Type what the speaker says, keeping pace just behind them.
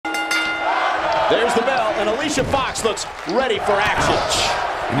There's the bell, and Alicia Fox looks ready for action.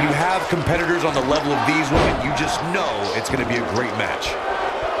 When you have competitors on the level of these women, you just know it's going to be a great match.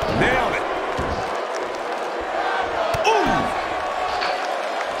 Nailed it. Ooh!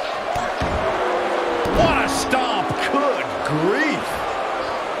 What a stomp. Good grief.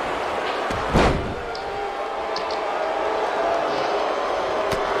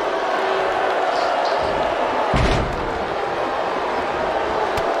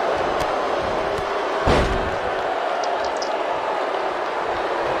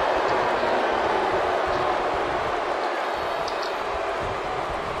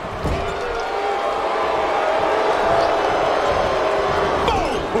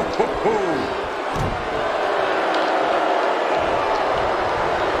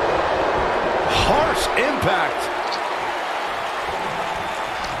 Harsh impact.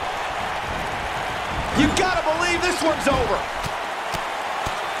 You gotta believe this one's over.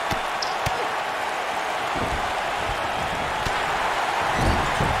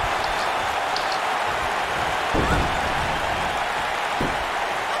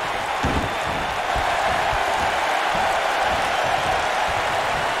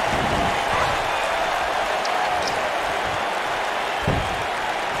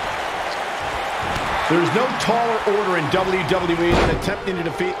 There's no taller order in WWE than attempting to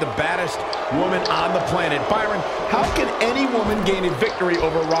defeat the baddest woman on the planet. Byron, how can any woman gain a victory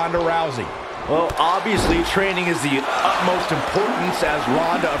over Ronda Rousey? Well, obviously, training is the utmost importance as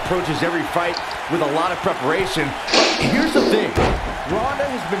Ronda approaches every fight with a lot of preparation. But here's the thing. Ronda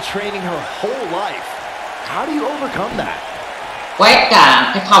has been training her whole life. How do you overcome that? Quét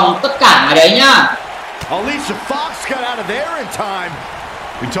cả cái phòng tất cả ở đấy nhá. Alicia Fox got out of there in time.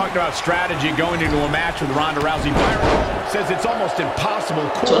 We talked about strategy going into a match with Ronda Rousey. Byron says it's almost impossible.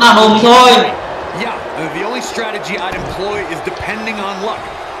 Chỗ nào hùng thôi. Yeah, the only strategy I'd employ is depending on luck.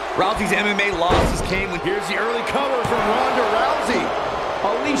 Rousey's MMA losses came when... Here's the early cover from Ronda Rousey.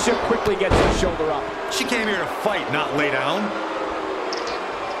 Alicia quickly gets her shoulder up. She came here to fight, not lay down.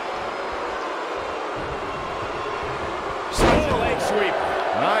 Single leg sweep.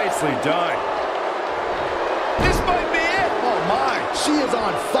 Nicely done. This might be it. Oh, my. She is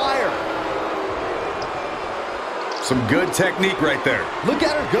on fire. Some good technique right there. Look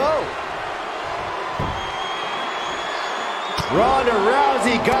at her go. Ronda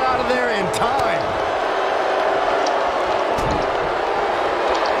Rousey got out of there in time.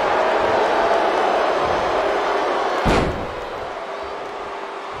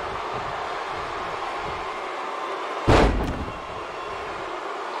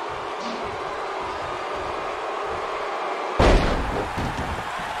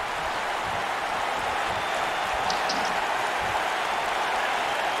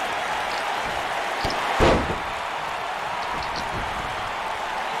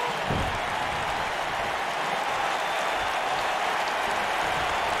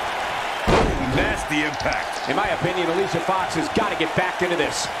 The impact. In my opinion, Alicia Fox has got to get back into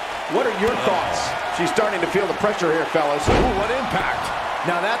this. What are your thoughts? She's starting to feel the pressure here, fellas. Ooh, what impact.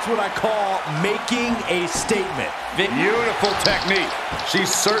 Now that's what I call making a statement. Beautiful technique.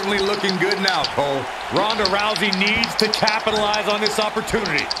 She's certainly looking good now, Cole. Ronda Rousey needs to capitalize on this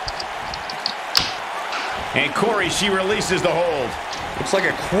opportunity. And Corey, she releases the hold. Looks like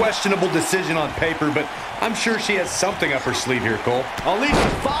a questionable decision on paper, but I'm sure she has something up her sleeve here, Cole. Alicia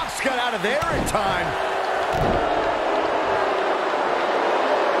Fox got out of there in time.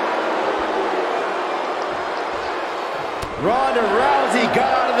 Ronda Rousey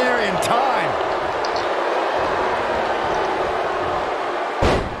got out of there in time.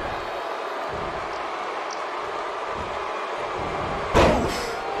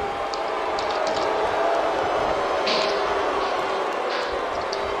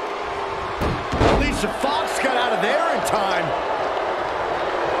 Alicia Fox got out of there in time.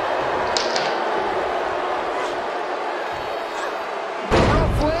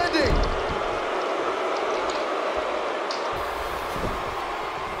 Rough landing.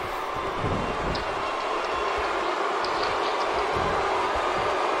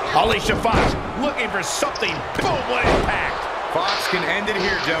 Alicia Fox looking for something. Boom, what impact. Fox can end it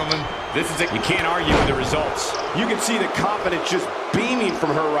here, gentlemen. This is it. You can't argue with the results. You can see the confidence just beaming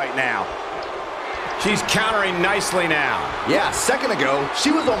from her right now. She's countering nicely now. Yeah, a second ago,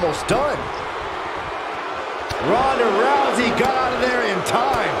 she was almost done. Ronda Rousey got out of there in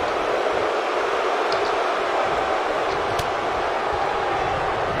time.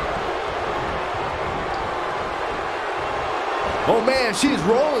 Oh, man, she's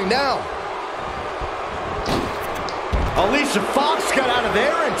rolling now. Alicia Fox got out of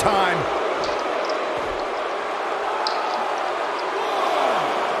there in time.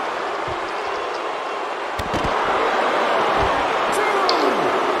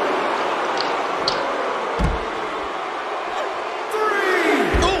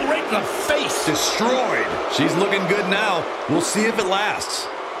 She's looking good now. We'll see if it lasts.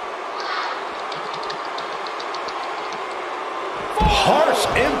 Harsh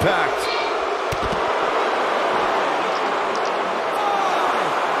impact.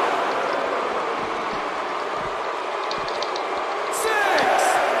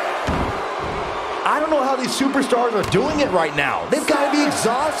 I don't know how these superstars are doing it right now. They've got to be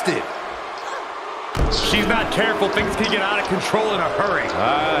exhausted. She's not careful. Things can get out of control in a hurry.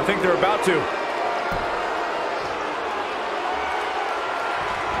 I think they're about to.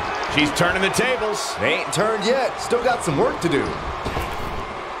 She's turning the tables. They ain't turned yet. Still got some work to do.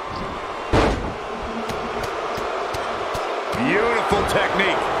 Beautiful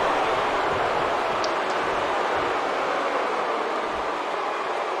technique.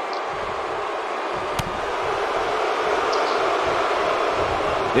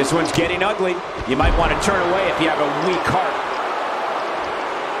 This one's getting ugly. You might want to turn away if you have a weak heart.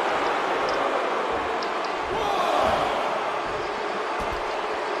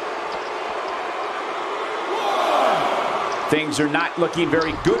 Things are not looking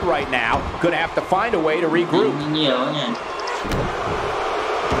very good right now. Gonna have to find a way to regroup. Oh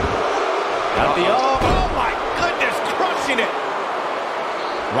my goodness, crushing it.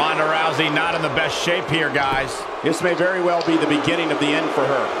 Ronda Rousey not in the best shape here, guys. This may very well be the beginning of the end for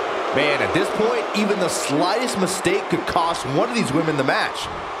her. Man, at this point, even the slightest mistake could cost one of these women the match.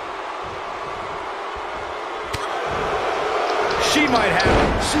 She might have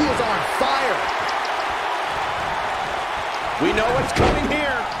it. She is on fire. We know what's coming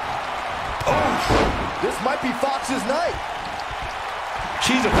here. Oh, this might be Fox's night.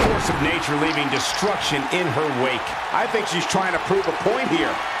 She's a force of nature, leaving destruction in her wake. I think she's trying to prove a point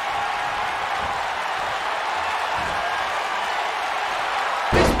here.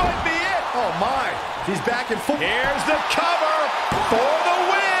 This might be it. Oh my, she's back in full. Here's the cover for the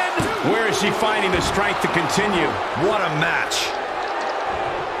win. Where is she finding the strength to continue? What a match.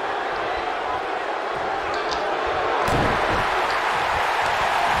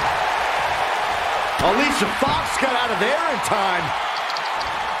 Alicia Fox got out of there in time.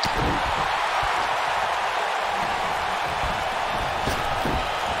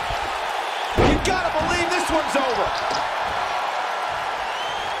 You gotta believe this one's over.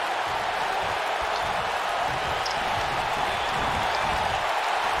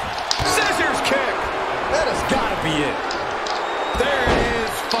 Scissors kick. That has gotta be it. There it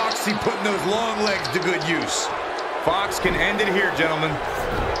is. Foxy putting those long legs to good use. Fox can end it here, gentlemen.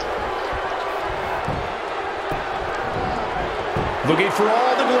 Looking for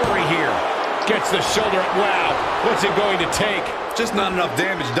all the glory here. Gets the shoulder up. Wow, what's it going to take? Just not enough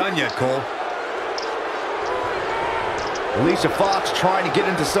damage done yet, Cole. Alicia Fox trying to get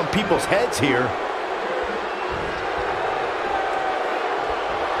into some people's heads here.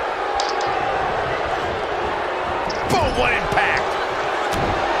 Boom, what impact.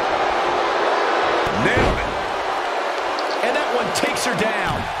 Nailed it. And that one takes her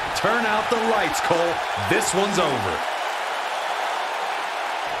down. Turn out the lights, Cole. This one's over.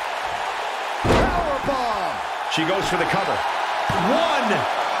 Powerbomb. She goes for the cover. 1,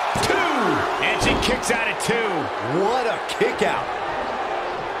 2, and she kicks out at 2. What a kick out.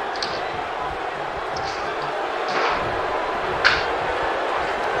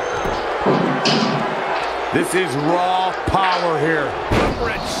 This is raw power here.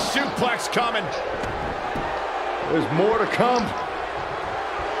 Red suplex coming. There's more to come.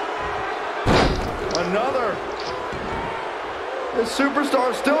 Another. The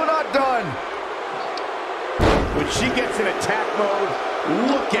superstar's still not done. When she gets in attack mode,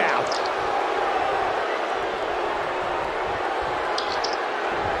 look out.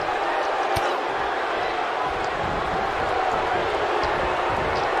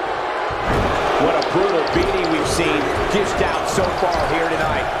 What a brutal beating we've seen dished out so far here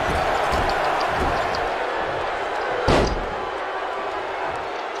tonight.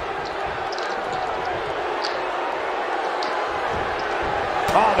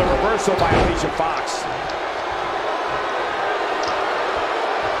 Oh, the reversal by Alicia Fox.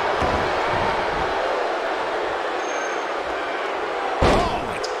 Oh,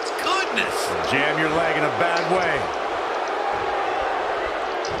 my goodness. Jam your leg in a bad way.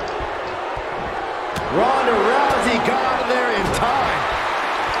 Ronda Rousey got out of there in time.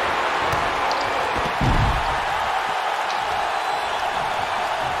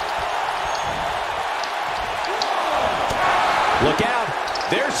 Look out.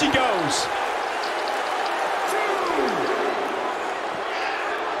 There she goes.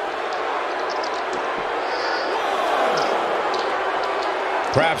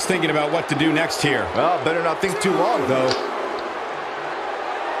 Perhaps thinking about what to do next here. Well, better not think too long, though.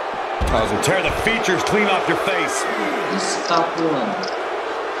 Tear the features clean off your face.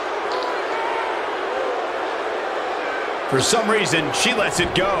 For some reason, she lets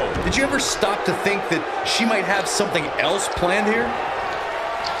it go. Did you ever stop to think that she might have something else planned here?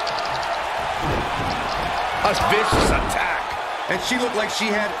 A vicious attack. And she looked like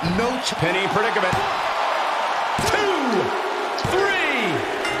she had no Penny predicament. 2, 3.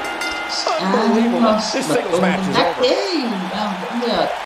 Unbelievable. This singles match is over.